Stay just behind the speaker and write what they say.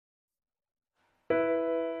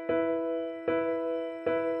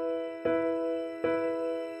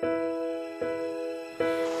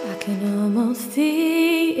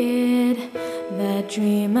see it, that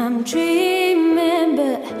dream I'm dreaming,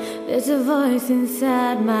 but there's a voice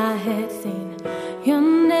inside my head saying you'll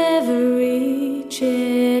never reach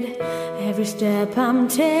it. Every step I'm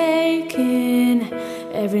taking,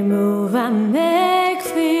 every move I make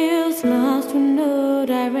feels lost with no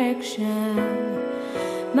direction.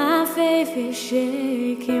 My faith is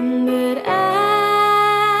shaking, but I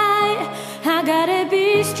gotta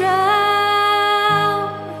be strong.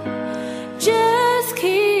 Just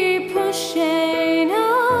keep pushing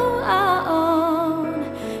on,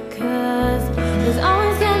 'cause there's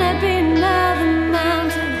always gonna be another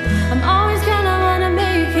mountain. I'm always gonna wanna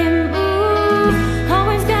make it move.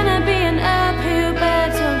 Always gonna be an uphill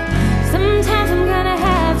battle. Sometimes I'm gonna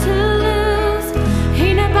have to lose.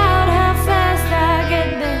 Ain't about how fast I get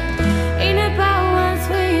there, ain't about what's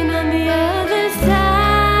waiting on the other side.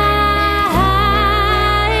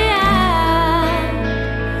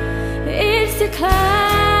 It's the climb.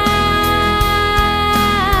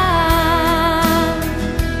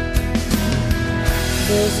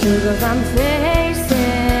 The struggles I'm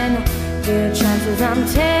facing, the chances I'm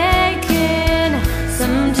taking,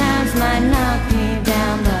 sometimes might knock me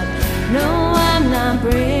down, but no, I'm not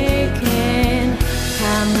breaking.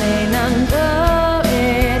 I may not know